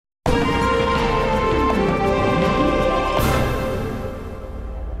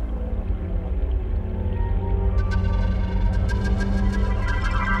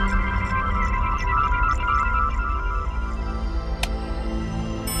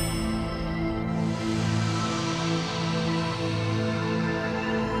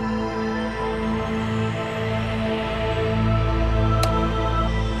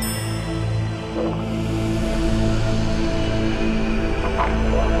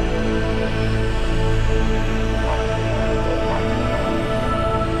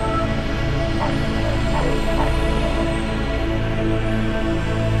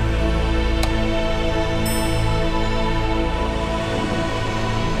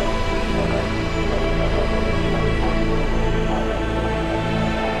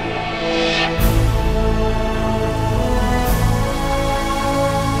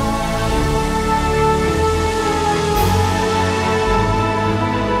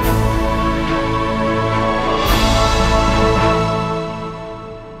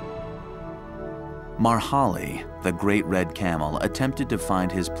Marhali, the great red camel, attempted to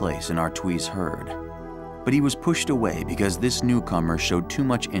find his place in Artui's herd, but he was pushed away because this newcomer showed too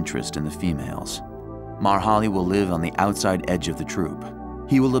much interest in the females. Marhali will live on the outside edge of the troop.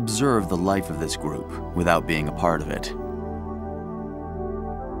 He will observe the life of this group without being a part of it.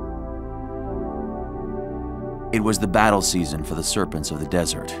 It was the battle season for the serpents of the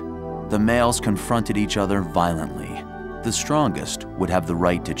desert. The males confronted each other violently. The strongest would have the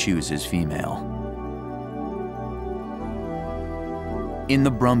right to choose his female. In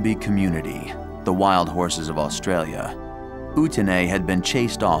the Brumby community, the wild horses of Australia, Utene had been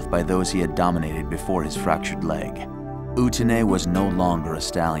chased off by those he had dominated before his fractured leg. Utene was no longer a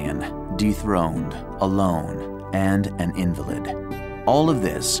stallion, dethroned, alone, and an invalid. All of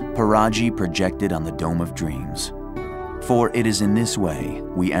this Paraji projected on the Dome of Dreams. For it is in this way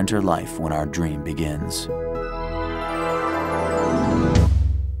we enter life when our dream begins.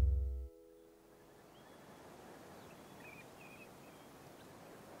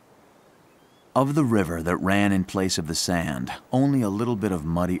 Of the river that ran in place of the sand, only a little bit of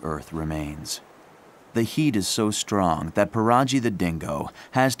muddy earth remains. The heat is so strong that Paraji the dingo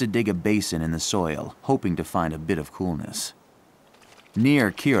has to dig a basin in the soil, hoping to find a bit of coolness.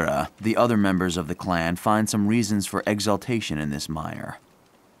 Near Kira, the other members of the clan find some reasons for exultation in this mire.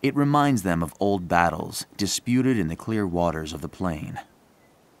 It reminds them of old battles disputed in the clear waters of the plain.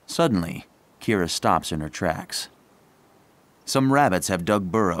 Suddenly, Kira stops in her tracks. Some rabbits have dug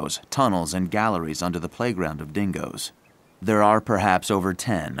burrows, tunnels, and galleries under the playground of dingoes. There are perhaps over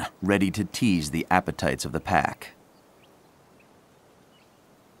 10, ready to tease the appetites of the pack.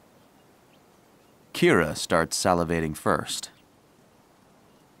 Kira starts salivating first.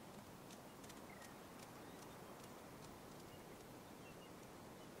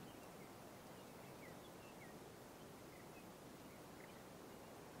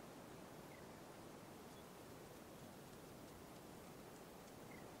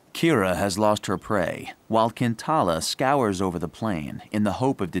 Kira has lost her prey, while Kintala scours over the plain in the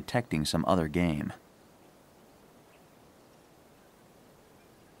hope of detecting some other game.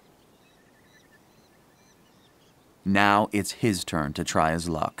 Now it's his turn to try his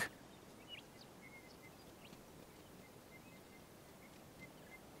luck.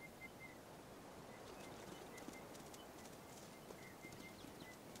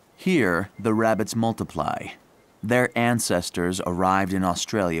 Here, the rabbits multiply. Their ancestors arrived in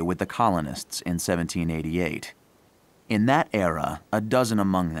Australia with the colonists in 1788. In that era, a dozen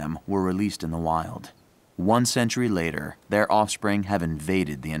among them were released in the wild. 1 century later, their offspring have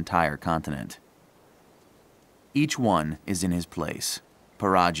invaded the entire continent. Each one is in his place.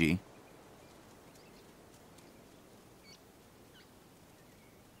 Paraji,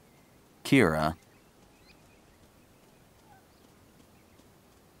 Kira,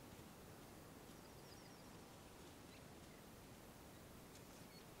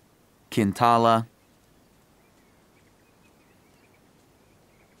 Kintala,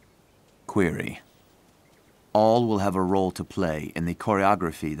 Query. All will have a role to play in the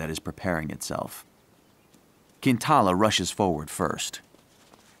choreography that is preparing itself. Kintala rushes forward first.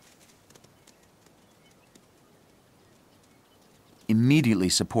 Immediately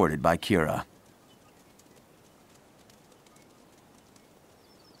supported by Kira.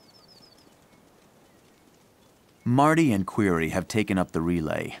 Marty and Query have taken up the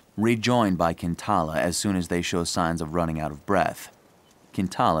relay, rejoined by Kintala as soon as they show signs of running out of breath.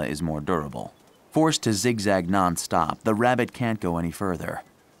 Kintala is more durable. Forced to zigzag non-stop, the rabbit can't go any further.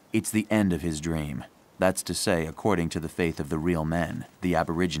 It's the end of his dream. That's to say, according to the faith of the real men, the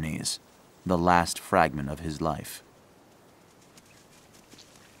Aborigines, the last fragment of his life.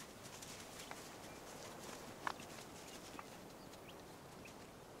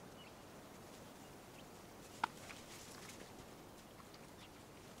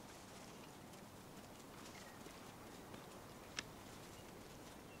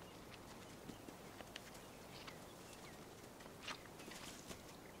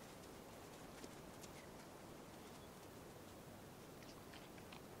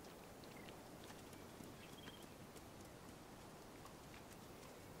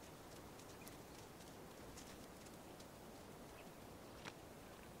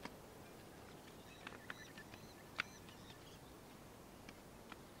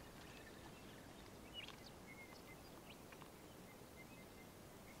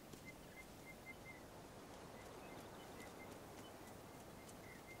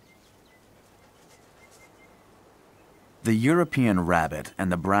 The European rabbit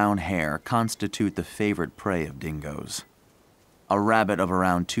and the brown hare constitute the favorite prey of dingoes. A rabbit of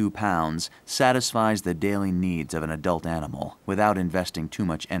around 2 pounds satisfies the daily needs of an adult animal without investing too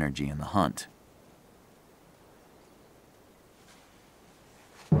much energy in the hunt.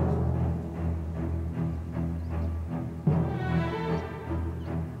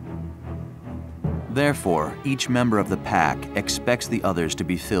 Therefore, each member of the pack expects the others to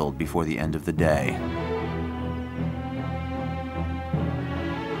be filled before the end of the day.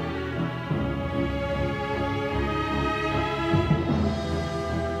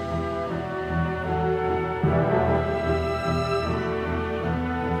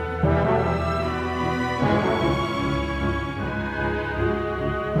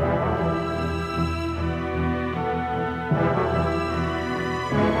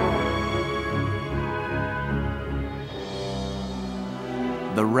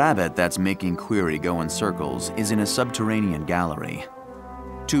 The rabbit that's making Query go in circles is in a subterranean gallery.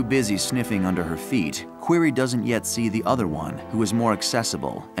 Too busy sniffing under her feet, Query doesn't yet see the other one, who is more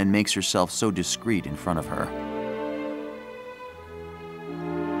accessible and makes herself so discreet in front of her.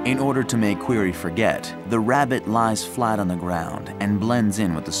 In order to make Query forget, the rabbit lies flat on the ground and blends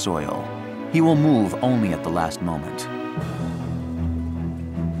in with the soil. He will move only at the last moment.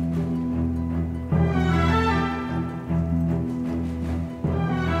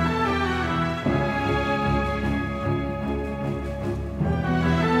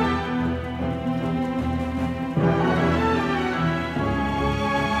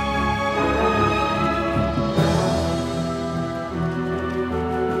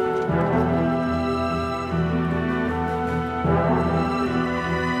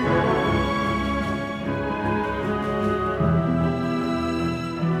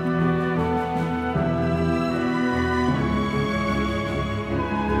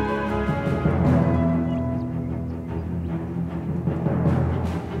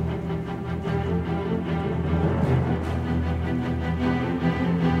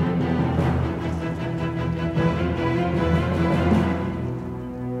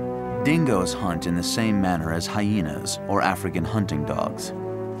 Dingoes hunt in the same manner as hyenas or African hunting dogs,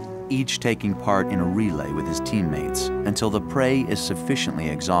 each taking part in a relay with his teammates until the prey is sufficiently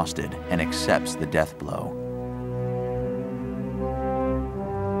exhausted and accepts the death blow.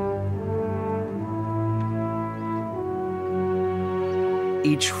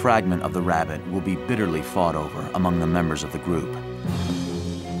 Each fragment of the rabbit will be bitterly fought over among the members of the group.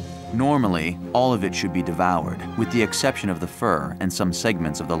 Normally, all of it should be devoured, with the exception of the fur and some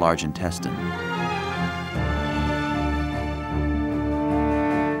segments of the large intestine.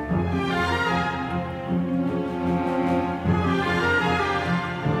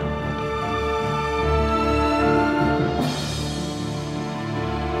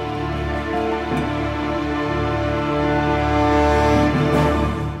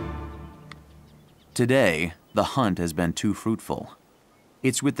 Today, the hunt has been too fruitful.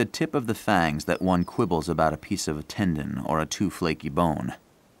 It's with the tip of the fangs that one quibbles about a piece of a tendon or a too flaky bone.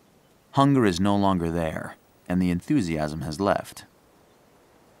 Hunger is no longer there, and the enthusiasm has left.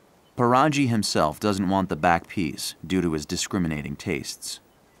 Paraji himself doesn't want the back piece due to his discriminating tastes.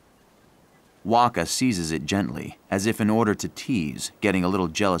 Waka seizes it gently, as if in order to tease, getting a little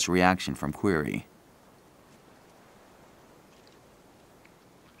jealous reaction from Query.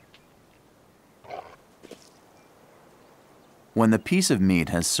 When the piece of meat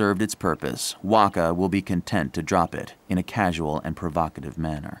has served its purpose, Waka will be content to drop it in a casual and provocative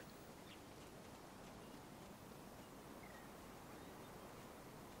manner.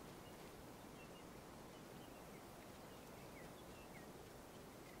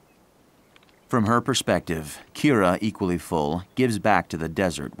 From her perspective, Kira, equally full, gives back to the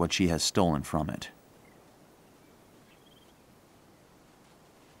desert what she has stolen from it.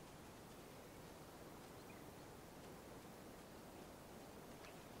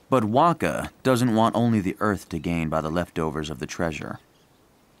 But Waka doesn't want only the earth to gain by the leftovers of the treasure.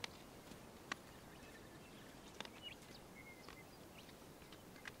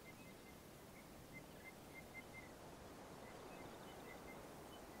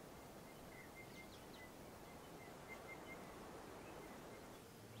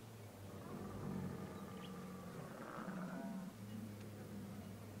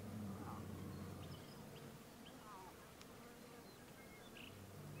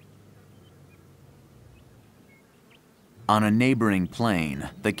 On a neighboring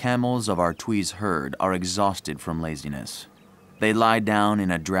plain, the camels of Artui's herd are exhausted from laziness. They lie down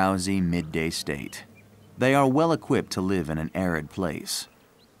in a drowsy midday state. They are well equipped to live in an arid place.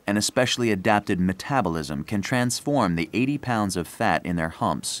 An especially adapted metabolism can transform the 80 pounds of fat in their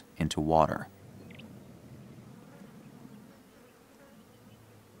humps into water.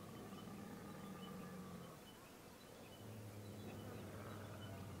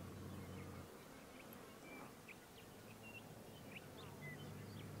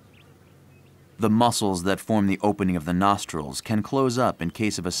 The muscles that form the opening of the nostrils can close up in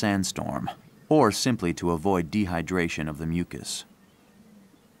case of a sandstorm, or simply to avoid dehydration of the mucus.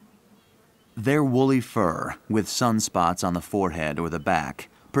 Their woolly fur, with sunspots on the forehead or the back,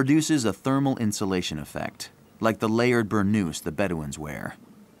 produces a thermal insulation effect, like the layered burnous the Bedouins wear.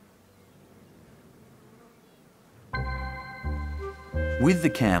 With the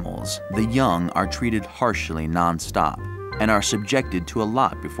camels, the young are treated harshly non-stop and are subjected to a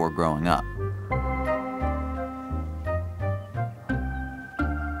lot before growing up.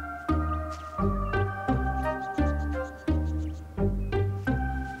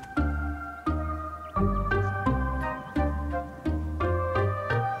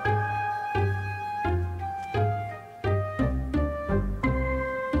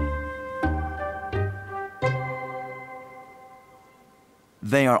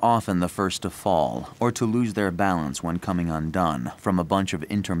 They are often the first to fall or to lose their balance when coming undone from a bunch of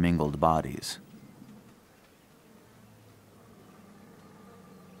intermingled bodies.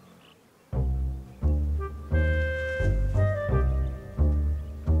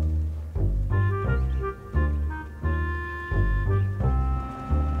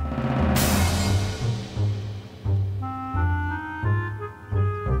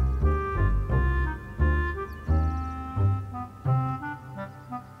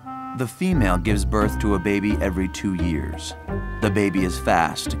 The female gives birth to a baby every 2 years. The baby is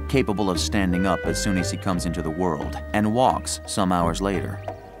fast, capable of standing up as soon as he comes into the world, and walks some hours later.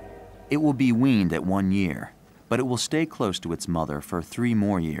 It will be weaned at 1 year, but it will stay close to its mother for 3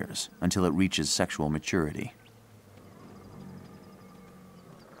 more years until it reaches sexual maturity.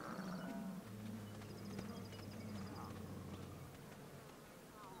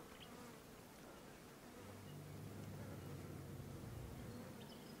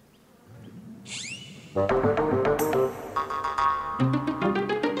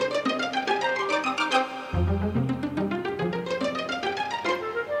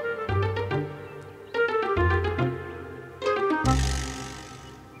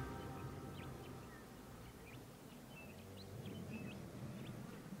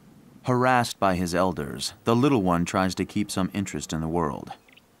 Harassed by his elders, the little one tries to keep some interest in the world.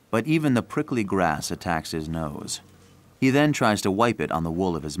 But even the prickly grass attacks his nose. He then tries to wipe it on the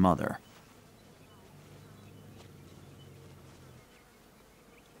wool of his mother.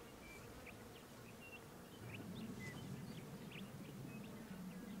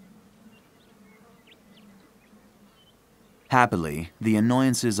 Happily, the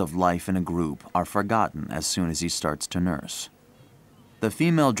annoyances of life in a group are forgotten as soon as he starts to nurse. The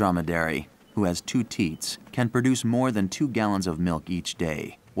female dromedary, who has 2 teats, can produce more than 2 gallons of milk each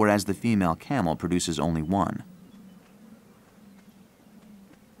day, whereas the female camel produces only 1.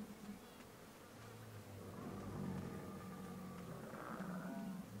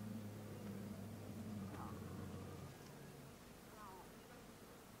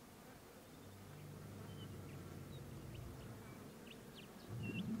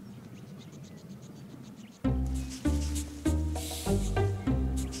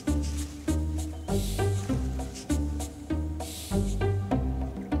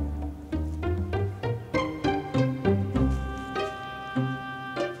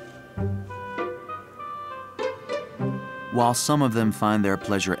 While some of them find their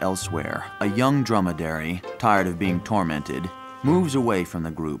pleasure elsewhere, a young dromedary, tired of being tormented, moves away from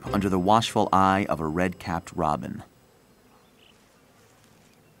the group under the watchful eye of a red-capped robin.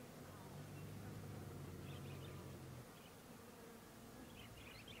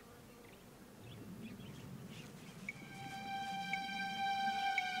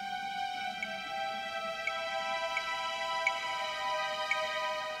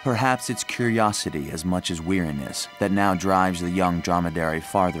 Perhaps it's curiosity as much as weariness that now drives the young dromedary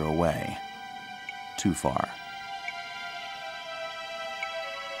farther away. Too far.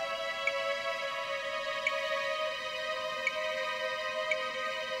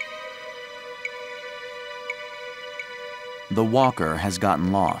 The walker has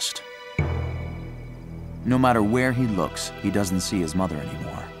gotten lost. No matter where he looks, he doesn't see his mother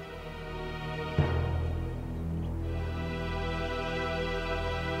anymore.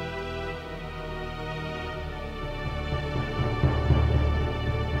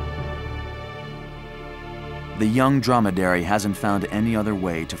 The young dromedary hasn't found any other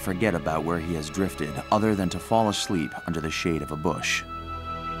way to forget about where he has drifted other than to fall asleep under the shade of a bush.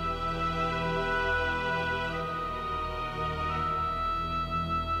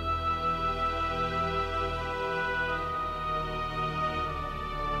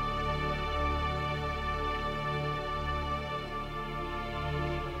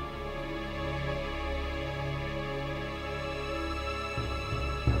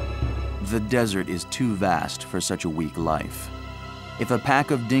 The desert is too vast for such a weak life. If a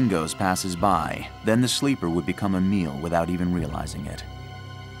pack of dingoes passes by, then the sleeper would become a meal without even realizing it.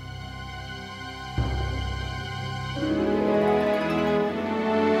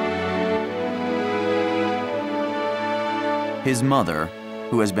 His mother,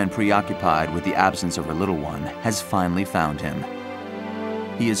 who has been preoccupied with the absence of her little one, has finally found him.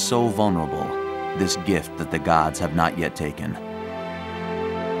 He is so vulnerable, this gift that the gods have not yet taken.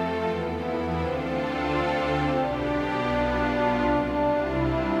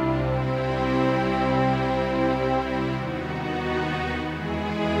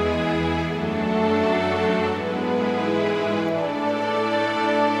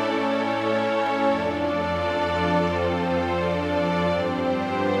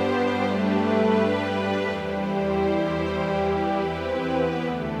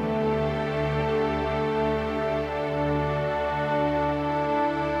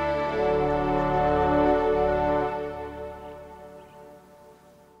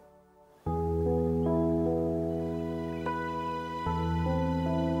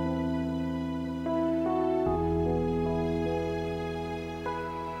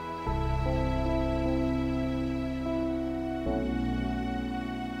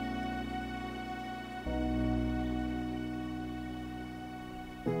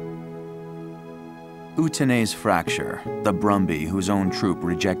 Utane's fracture, the Brumby whose own troop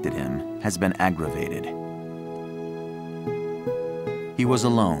rejected him, has been aggravated. He was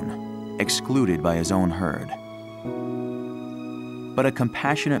alone, excluded by his own herd. But a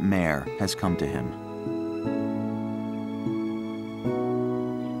compassionate mare has come to him.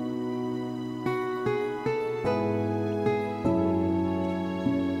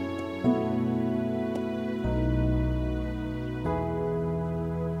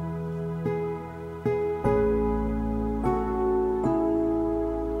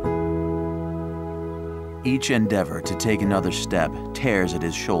 Each endeavor to take another step tears at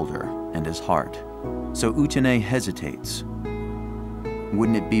his shoulder and his heart, so Utane hesitates.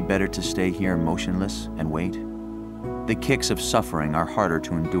 Wouldn't it be better to stay here motionless and wait? The kicks of suffering are harder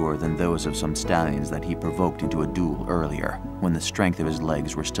to endure than those of some stallions that he provoked into a duel earlier, when the strength of his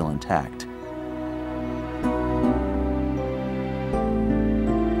legs were still intact.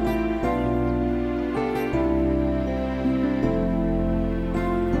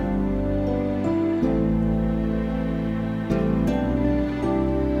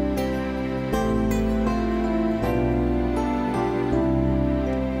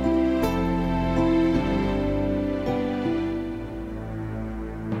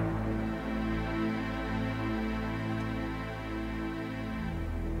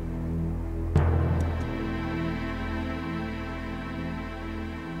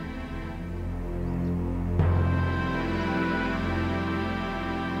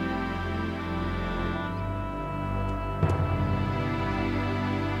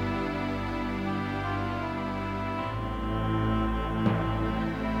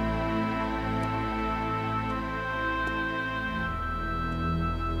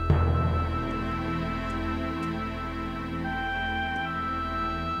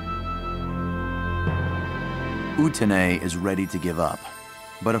 Utane is ready to give up,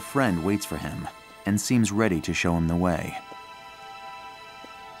 but a friend waits for him and seems ready to show him the way.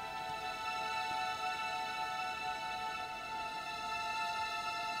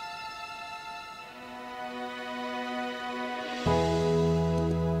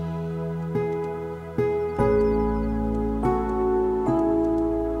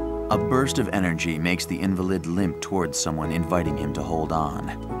 A burst of energy makes the invalid limp towards someone inviting him to hold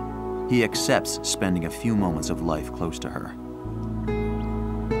on. He accepts spending a few moments of life close to her.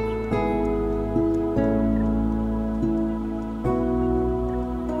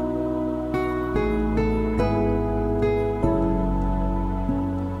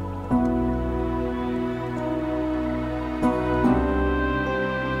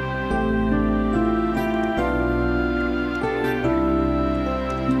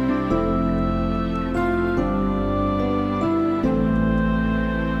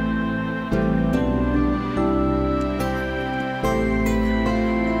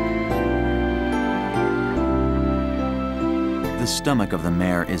 The stomach of the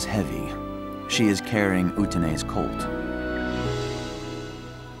mare is heavy. She is carrying Utane's colt.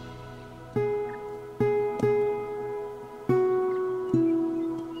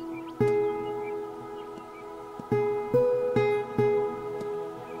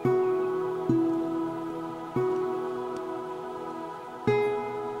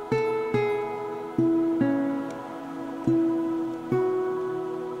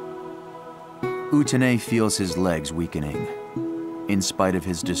 Utane feels his legs weakening. In spite of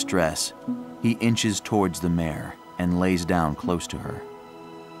his distress, he inches towards the mare and lays down close to her.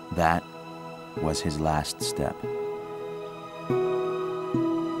 That was his last step.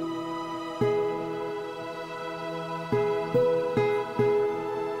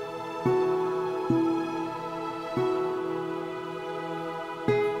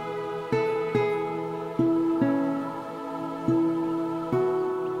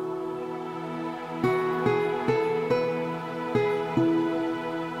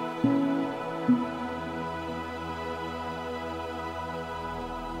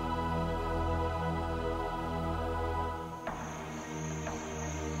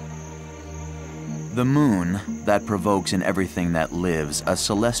 The moon, that provokes in everything that lives a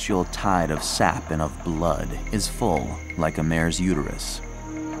celestial tide of sap and of blood, is full, like a mare's uterus.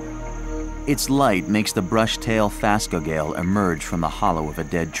 Its light makes the brush-tail phascogale emerge from the hollow of a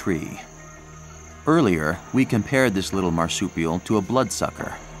dead tree. Earlier, we compared this little marsupial to a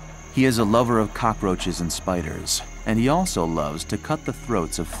bloodsucker. He is a lover of cockroaches and spiders, and he also loves to cut the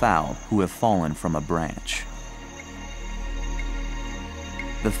throats of fowl who have fallen from a branch.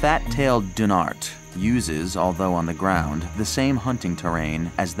 The fat-tailed dunart uses, although on the ground, the same hunting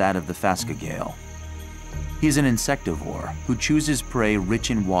terrain as that of the phascogale. He is an insectivore who chooses prey rich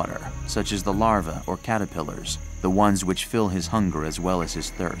in water, such as the larvae or caterpillars, the ones which fill his hunger as well as his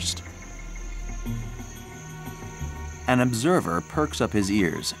thirst. An observer perks up his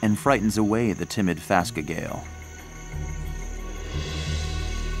ears and frightens away the timid phascogale.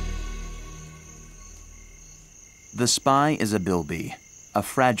 The spy is a bilby, a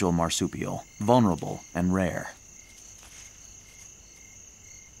fragile marsupial, vulnerable and rare.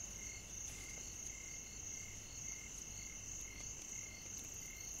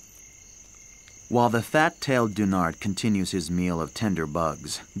 While the fat-tailed dunart continues his meal of tender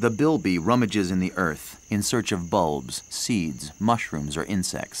bugs, the bilby rummages in the earth in search of bulbs, seeds, mushrooms, or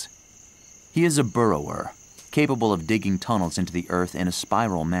insects. He is a burrower, capable of digging tunnels into the earth in a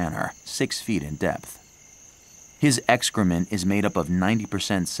spiral manner, 6 feet in depth. His excrement is made up of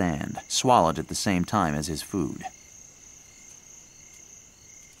 90% sand, swallowed at the same time as his food.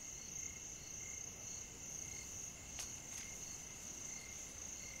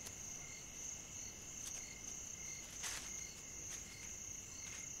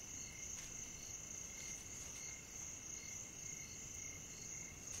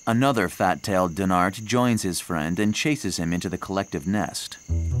 Another fat-tailed dunart joins his friend and chases him into the collective nest.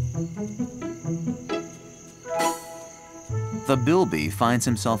 The bilby finds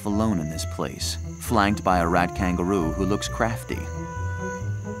himself alone in this place, flanked by a rat kangaroo who looks crafty.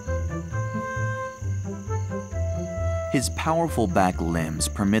 His powerful back limbs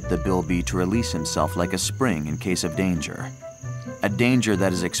permit the bilby to release himself like a spring in case of danger, a danger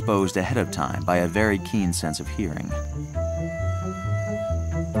that is exposed ahead of time by a very keen sense of hearing.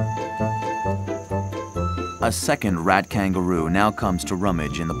 A second rat kangaroo now comes to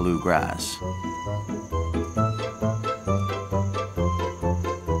rummage in the blue grass.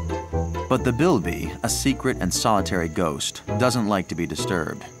 But the bilby, a secret and solitary ghost, doesn't like to be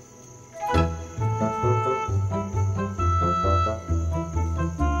disturbed.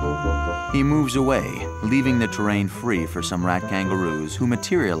 He moves away, leaving the terrain free for some rat kangaroos who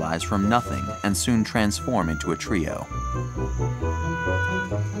materialize from nothing and soon transform into a trio.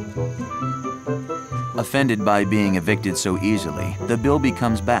 Offended by being evicted so easily, the bilby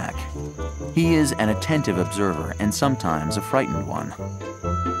comes back. He is an attentive observer and sometimes a frightened one.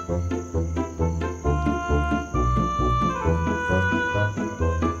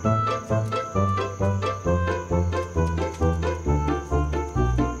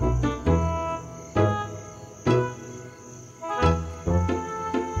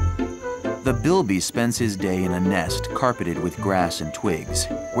 The bilby spends his day in a nest carpeted with grass and twigs,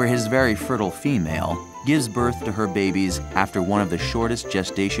 where his very fertile female gives birth to her babies after one of the shortest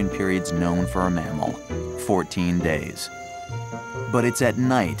gestation periods known for a mammal, 14 days. But it's at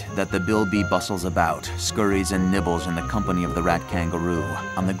night that the bilby bustles about, scurries and nibbles in the company of the rat kangaroo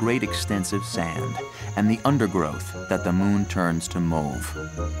on the great extensive sand and the undergrowth that the moon turns to mauve.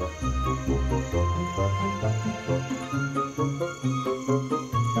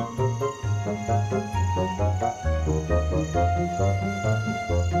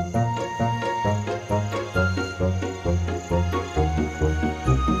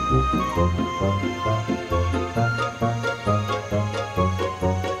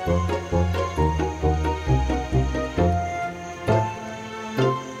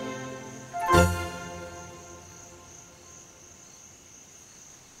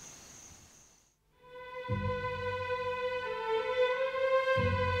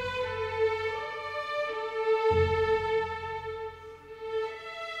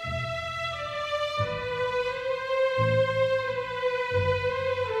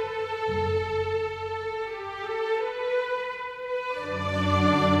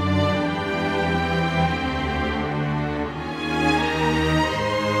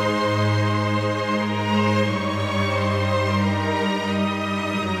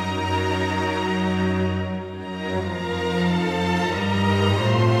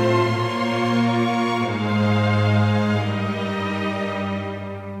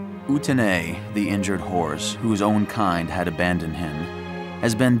 Utene, the injured horse, whose own kind had abandoned him,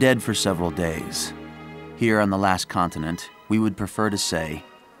 has been dead for several days. Here on the last continent, we would prefer to say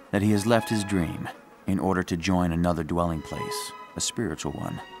that he has left his dream in order to join another dwelling place, a spiritual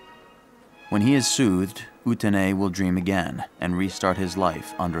one. When he is soothed, Utene will dream again and restart his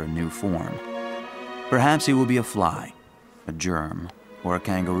life under a new form. Perhaps he will be a fly, a germ, or a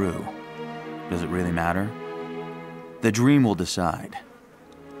kangaroo. Does it really matter? The dream will decide.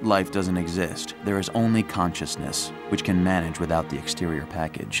 Life doesn't exist. There is only consciousness, which can manage without the exterior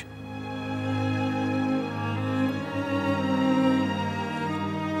package.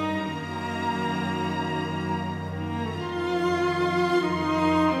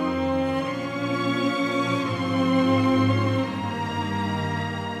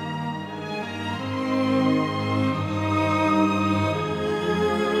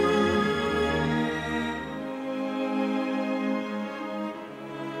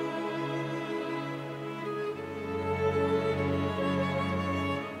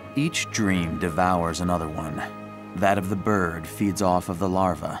 Each dream devours another one. That of the bird feeds off of the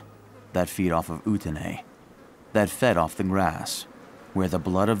larva, that feed off of Utene, that fed off the grass, where the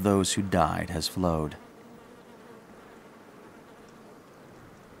blood of those who died has flowed.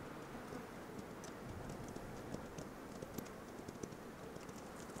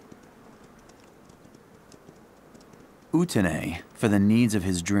 Utene, for the needs of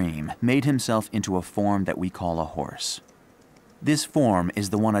his dream, made himself into a form that we call a horse. This form is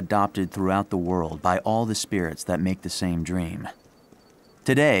the one adopted throughout the world by all the spirits that make the same dream.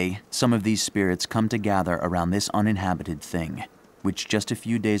 Today, some of these spirits come to gather around this uninhabited thing, which just a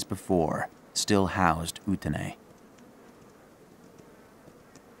few days before still housed Utene.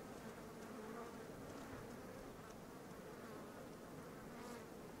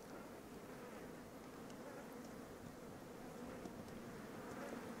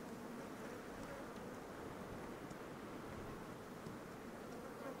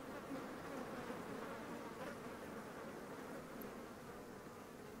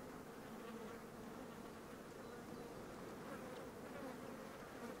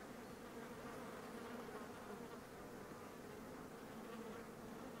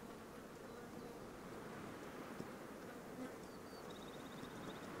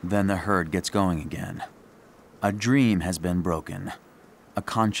 Then the herd gets going again. A dream has been broken. A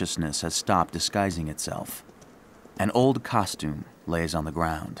consciousness has stopped disguising itself. An old costume lays on the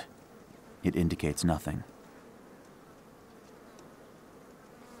ground. It indicates nothing.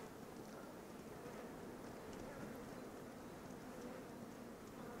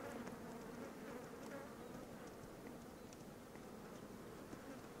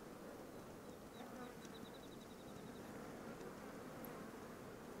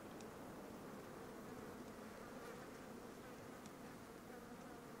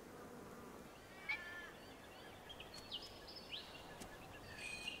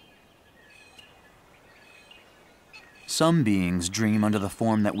 Some beings dream under the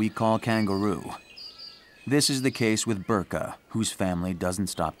form that we call kangaroo. This is the case with Burka, whose family doesn't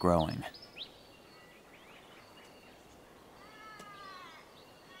stop growing.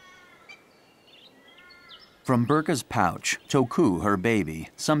 From Burka's pouch, Toku, her baby,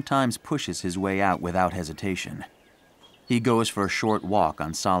 sometimes pushes his way out without hesitation. He goes for a short walk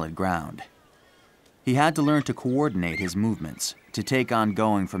on solid ground. He had to learn to coordinate his movements, to take on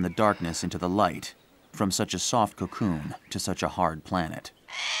going from the darkness into the light, from such a soft cocoon to such a hard planet.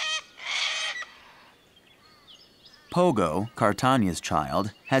 Pogo, Cartania's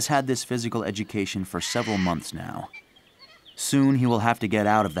child, has had this physical education for several months now. Soon he will have to get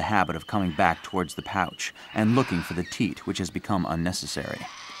out of the habit of coming back towards the pouch and looking for the teat, which has become unnecessary.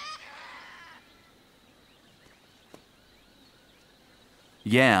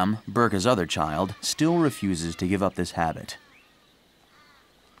 Yam, Burka's other child, still refuses to give up this habit.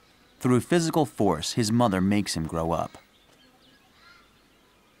 Through physical force, his mother makes him grow up.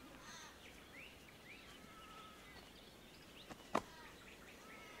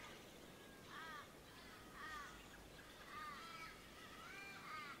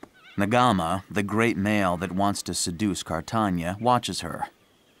 Nagama, the great male that wants to seduce Cartania, watches her.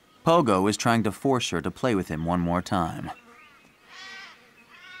 Pogo is trying to force her to play with him one more time.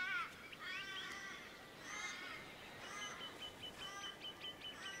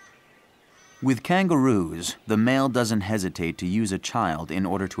 With kangaroos, the male doesn't hesitate to use a child in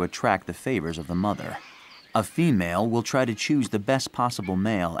order to attract the favors of the mother. A female will try to choose the best possible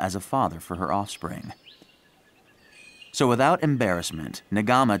male as a father for her offspring. So without embarrassment,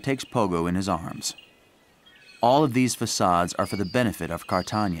 Nagama takes Pogo in his arms. All of these facades are for the benefit of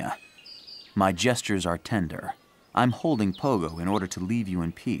Cartania. My gestures are tender. I'm holding Pogo in order to leave you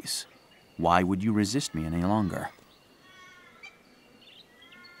in peace. Why would you resist me any longer?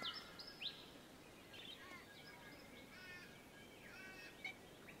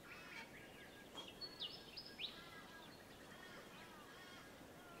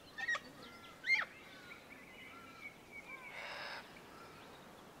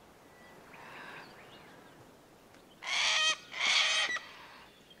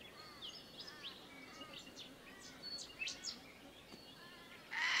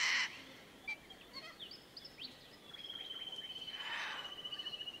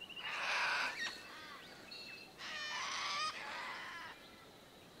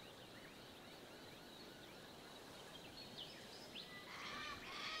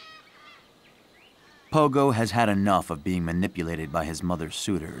 Pogo has had enough of being manipulated by his mother's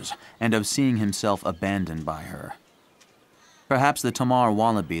suitors and of seeing himself abandoned by her. Perhaps the Tamar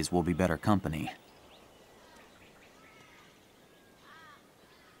wallabies will be better company.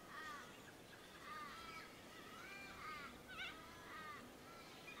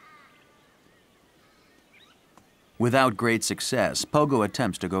 Without great success, Pogo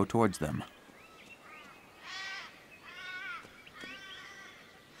attempts to go towards them.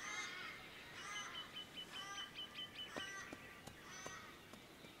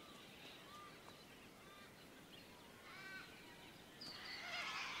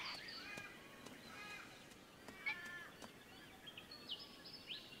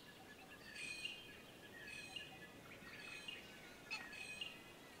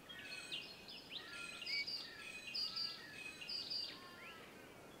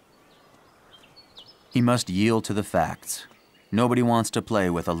 He must yield to the facts. Nobody wants to play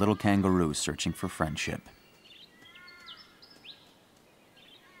with a little kangaroo searching for friendship.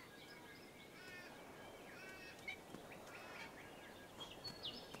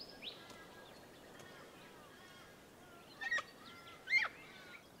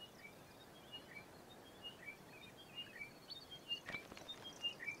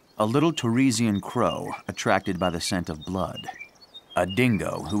 A little Torresian crow attracted by the scent of blood. A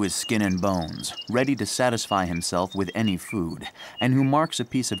dingo who is skin and bones, ready to satisfy himself with any food, and who marks a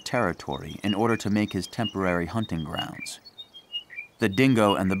piece of territory in order to make his temporary hunting grounds. The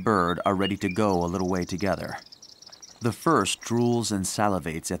dingo and the bird are ready to go a little way together. The first drools and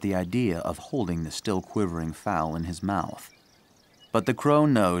salivates at the idea of holding the still quivering fowl in his mouth. But the crow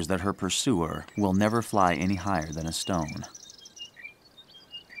knows that her pursuer will never fly any higher than a stone.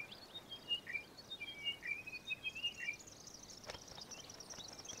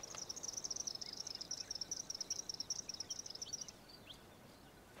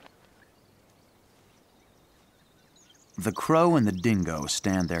 The crow and the dingo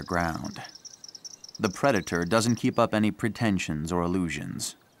stand their ground. The predator doesn't keep up any pretensions or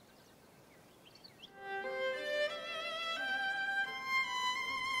illusions.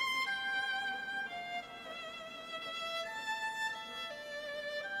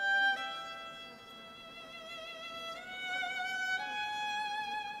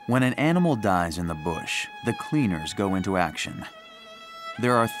 When an animal dies in the bush, the cleaners go into action.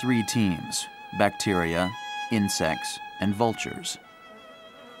 There are 3 teams: bacteria, insects, and vultures.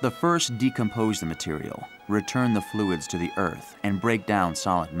 The first decompose the material, return the fluids to the earth, and break down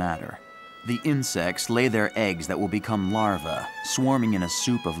solid matter. The insects lay their eggs that will become larvae, swarming in a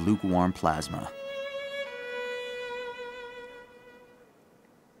soup of lukewarm plasma.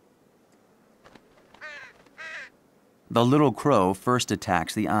 The little crow first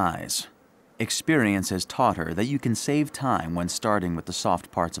attacks the eyes. Experience has taught her that you can save time when starting with the soft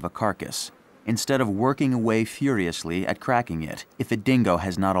parts of a carcass, instead of working away furiously at cracking it if a dingo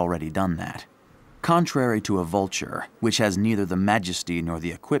has not already done that. Contrary to a vulture, which has neither the majesty nor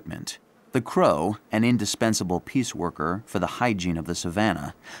the equipment, the crow, an indispensable peace worker for the hygiene of the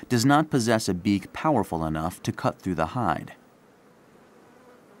savanna, does not possess a beak powerful enough to cut through the hide.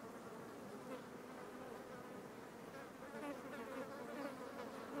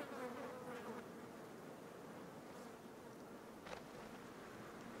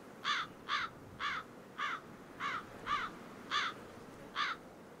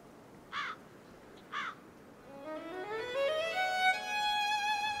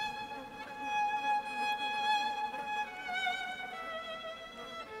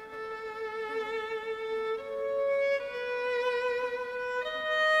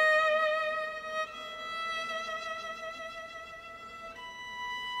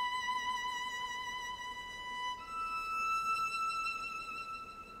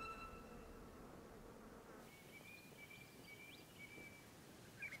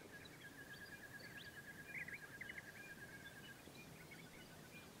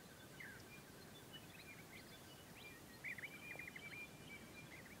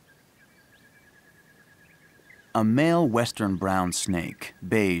 A male western brown snake,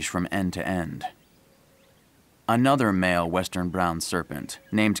 beige from end to end. Another male western brown serpent,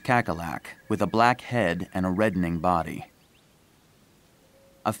 named Kakalak, with a black head and a reddening body.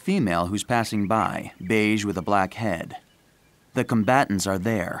 A female who's passing by, beige with a black head. The combatants are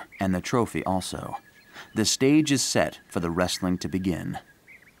there, and the trophy also. The stage is set for the wrestling to begin.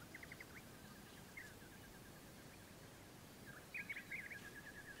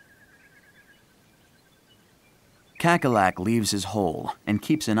 Kakalak leaves his hole and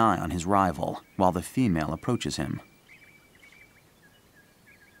keeps an eye on his rival while the female approaches him.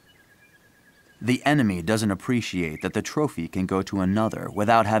 The enemy doesn't appreciate that the trophy can go to another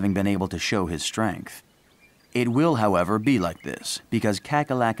without having been able to show his strength. It will, however, be like this because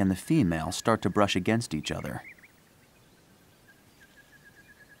Kakalak and the female start to brush against each other.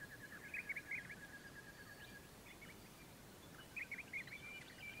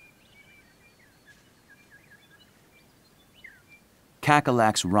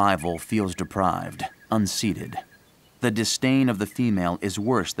 Kakalak's rival feels deprived, unseated. The disdain of the female is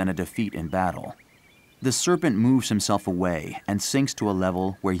worse than a defeat in battle. The serpent moves himself away and sinks to a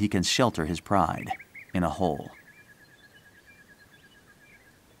level where he can shelter his pride, in a hole.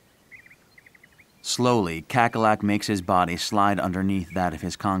 Slowly, Kakalak makes his body slide underneath that of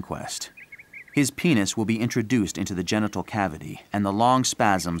his conquest. His penis will be introduced into the genital cavity, and the long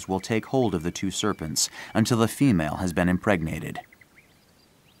spasms will take hold of the two serpents until the female has been impregnated.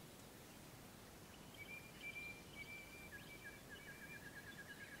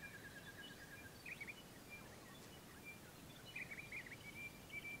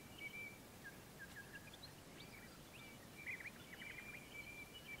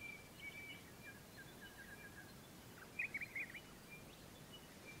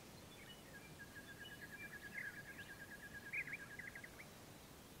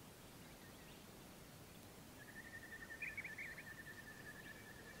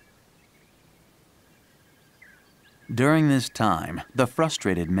 During this time, the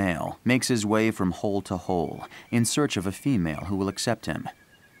frustrated male makes his way from hole to hole in search of a female who will accept him.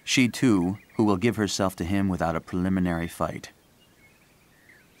 She too, who will give herself to him without a preliminary fight.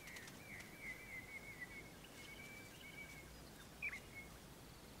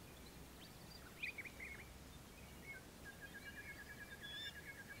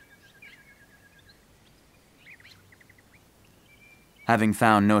 Having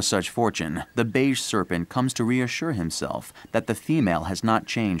found no such fortune, the beige serpent comes to reassure himself that the female has not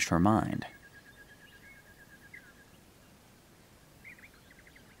changed her mind.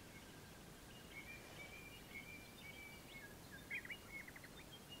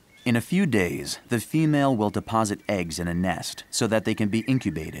 In a few days, the female will deposit eggs in a nest so that they can be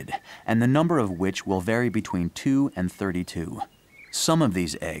incubated, and the number of which will vary between 2 and 32. Some of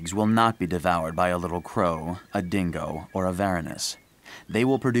these eggs will not be devoured by a little crow, a dingo, or a varanus. They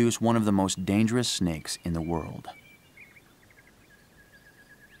will produce one of the most dangerous snakes in the world.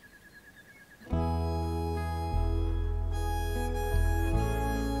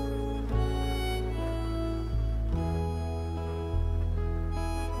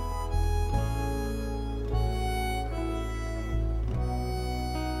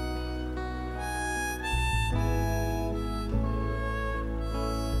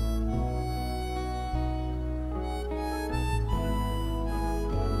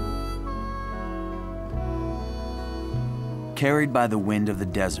 Carried by the wind of the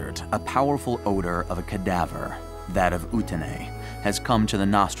desert, a powerful odor of a cadaver, that of Utene, has come to the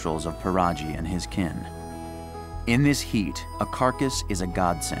nostrils of Paraji and his kin. In this heat, a carcass is a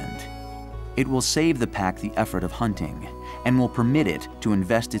godsend. It will save the pack the effort of hunting, and will permit it to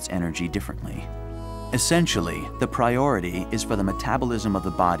invest its energy differently. Essentially, the priority is for the metabolism of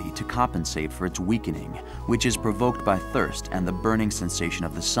the body to compensate for its weakening, which is provoked by thirst and the burning sensation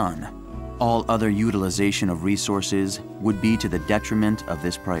of the sun. All other utilization of resources would be to the detriment of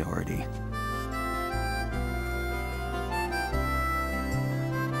this priority.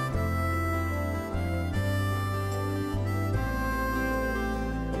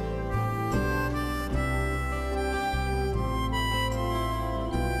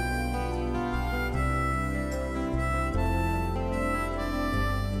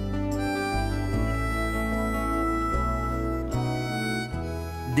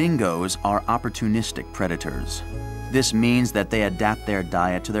 Dingoes are opportunistic predators. This means that they adapt their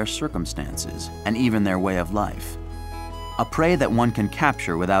diet to their circumstances and even their way of life. A prey that one can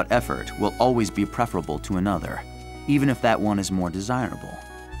capture without effort will always be preferable to another, even if that one is more desirable,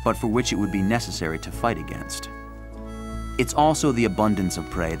 but for which it would be necessary to fight against. It's also the abundance of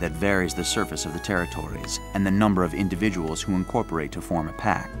prey that varies the surface of the territories and the number of individuals who incorporate to form a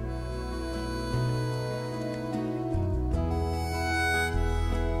pack.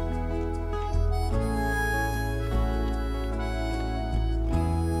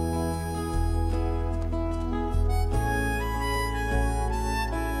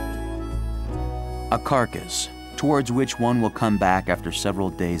 A carcass, towards which one will come back after several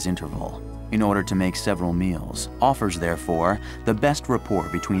days' interval, in order to make several meals, offers, therefore, the best rapport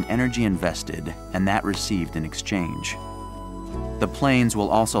between energy invested and that received in exchange. The plains will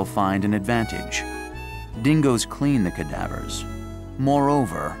also find an advantage. Dingoes clean the cadavers.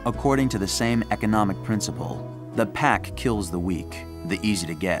 Moreover, according to the same economic principle, the pack kills the weak, the easy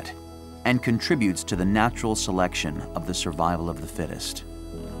to get, and contributes to the natural selection of the survival of the fittest.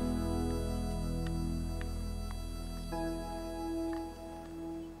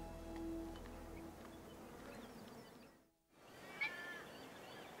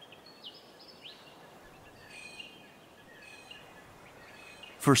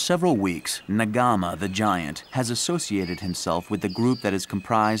 For several weeks, Nagama the giant has associated himself with the group that is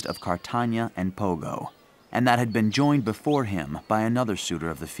comprised of Cartania and Pogo, and that had been joined before him by another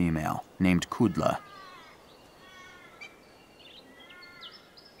suitor of the female, named Kudla.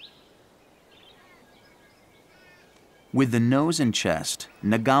 With the nose and chest,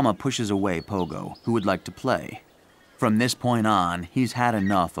 Nagama pushes away Pogo, who would like to play. From this point on, he's had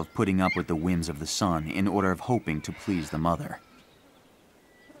enough of putting up with the whims of the son in order of hoping to please the mother.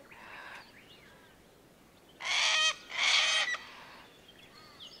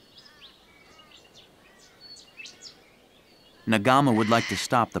 Nagama would like to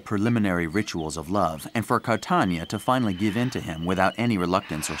stop the preliminary rituals of love and for Cartania to finally give in to him without any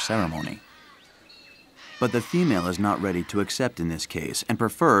reluctance or ceremony. But the female is not ready to accept in this case and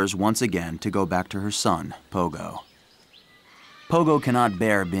prefers once again to go back to her son, Pogo. Pogo cannot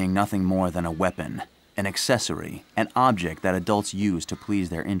bear being nothing more than a weapon, an accessory, an object that adults use to please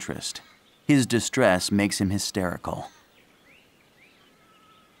their interest. His distress makes him hysterical.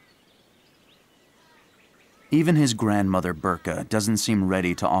 Even his grandmother Burka doesn't seem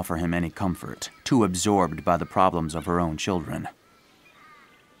ready to offer him any comfort, too absorbed by the problems of her own children.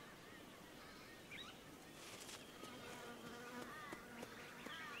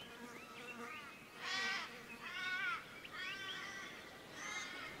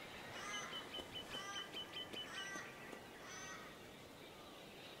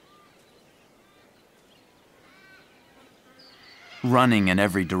 Running in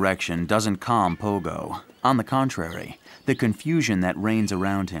every direction doesn't calm Pogo. On the contrary, the confusion that reigns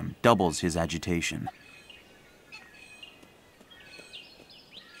around him doubles his agitation.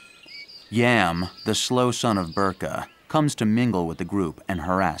 Yam, the slow son of Burka, comes to mingle with the group and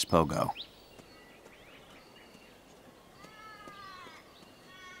harass Pogo.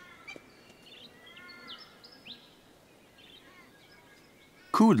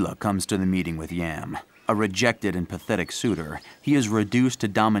 Kudla comes to the meeting with Yam. A rejected and pathetic suitor, he is reduced to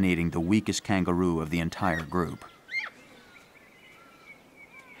dominating the weakest kangaroo of the entire group.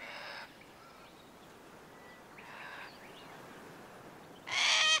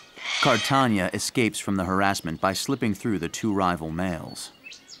 Cartania escapes from the harassment by slipping through the two rival males.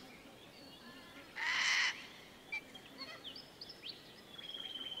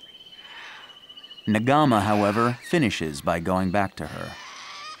 Nagama, however, finishes by going back to her.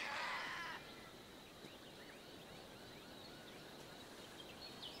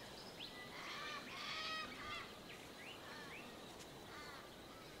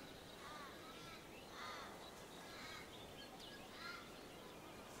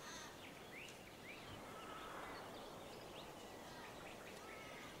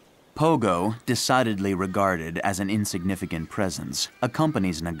 Pogo, decidedly regarded as an insignificant presence,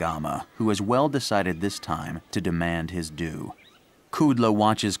 accompanies Nagama, who has well decided this time to demand his due. Kudla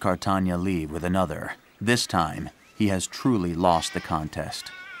watches Cartania leave with another. This time, he has truly lost the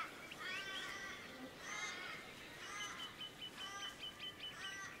contest.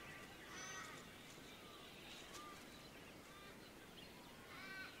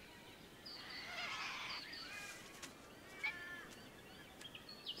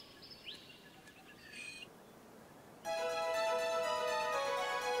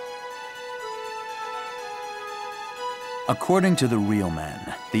 According to the real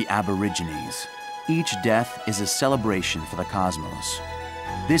men, the Aborigines, each death is a celebration for the cosmos.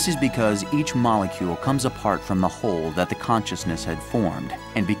 This is because each molecule comes apart from the whole that the consciousness had formed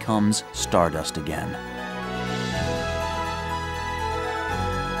and becomes stardust again.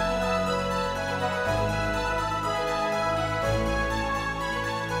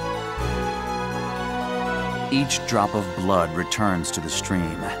 Each drop of blood returns to the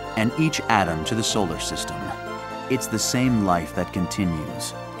stream, and each atom to the solar system. It's the same life that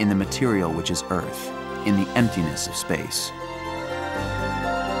continues, in the material which is Earth, in the emptiness of space.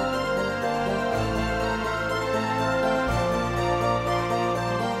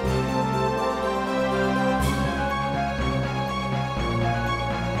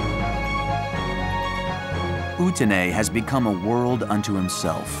 Utene has become a world unto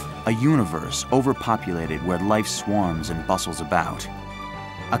himself, a universe overpopulated where life swarms and bustles about.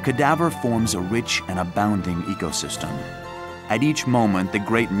 A cadaver forms a rich and abounding ecosystem. At each moment, the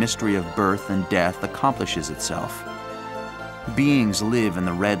great mystery of birth and death accomplishes itself. Beings live in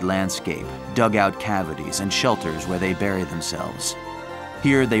the red landscape, dugout cavities, and shelters where they bury themselves.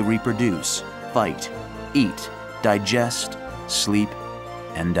 Here they reproduce, fight, eat, digest, sleep,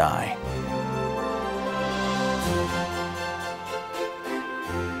 and die.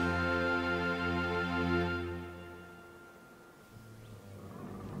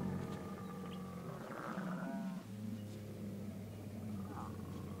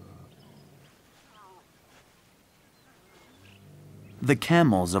 The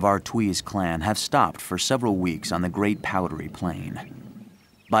camels of our Tweez clan have stopped for several weeks on the Great Powdery Plain.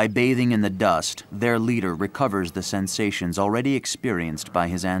 By bathing in the dust, their leader recovers the sensations already experienced by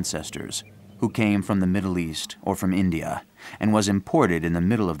his ancestors, who came from the Middle East or from India, and was imported in the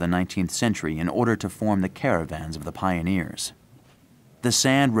middle of the 19th century in order to form the caravans of the pioneers. The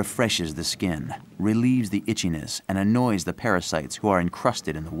sand refreshes the skin, relieves the itchiness, and annoys the parasites who are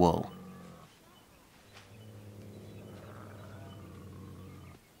encrusted in the wool.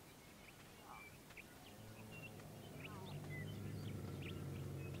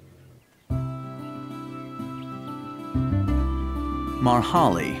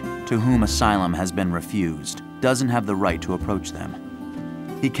 Marhali, to whom asylum has been refused, doesn't have the right to approach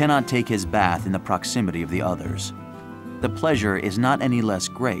them. He cannot take his bath in the proximity of the others. The pleasure is not any less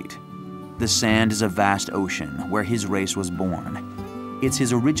great. The sand is a vast ocean where his race was born. It's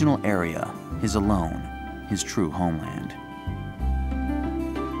his original area, his alone, his true homeland.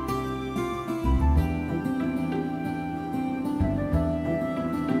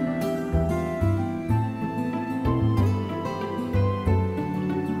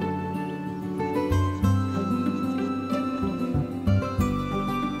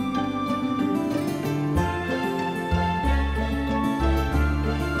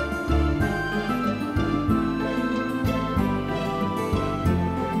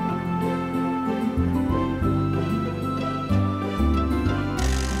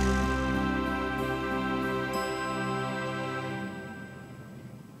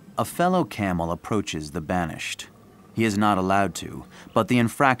 A fellow camel approaches the banished. He is not allowed to, but the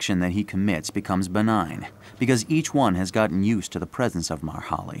infraction that he commits becomes benign, because each one has gotten used to the presence of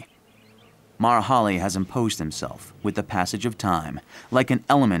Marhali. Marhali has imposed himself, with the passage of time, like an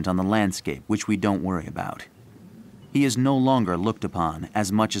element on the landscape which we don't worry about. He is no longer looked upon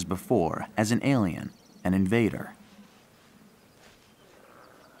as much as before as an alien, an invader.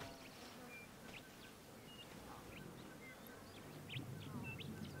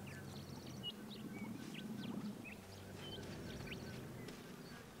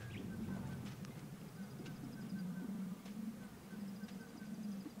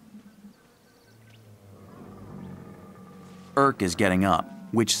 Urk is getting up,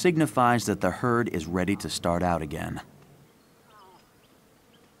 which signifies that the herd is ready to start out again.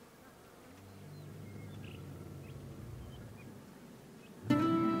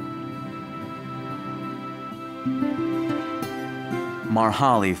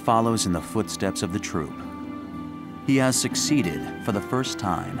 Marhali follows in the footsteps of the troop. He has succeeded, for the first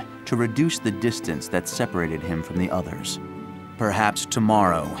time, to reduce the distance that separated him from the others. Perhaps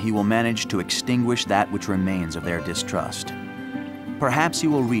tomorrow he will manage to extinguish that which remains of their distrust. Perhaps he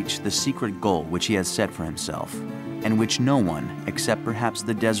will reach the secret goal which he has set for himself, and which no one, except perhaps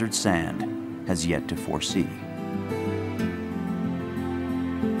the desert sand, has yet to foresee.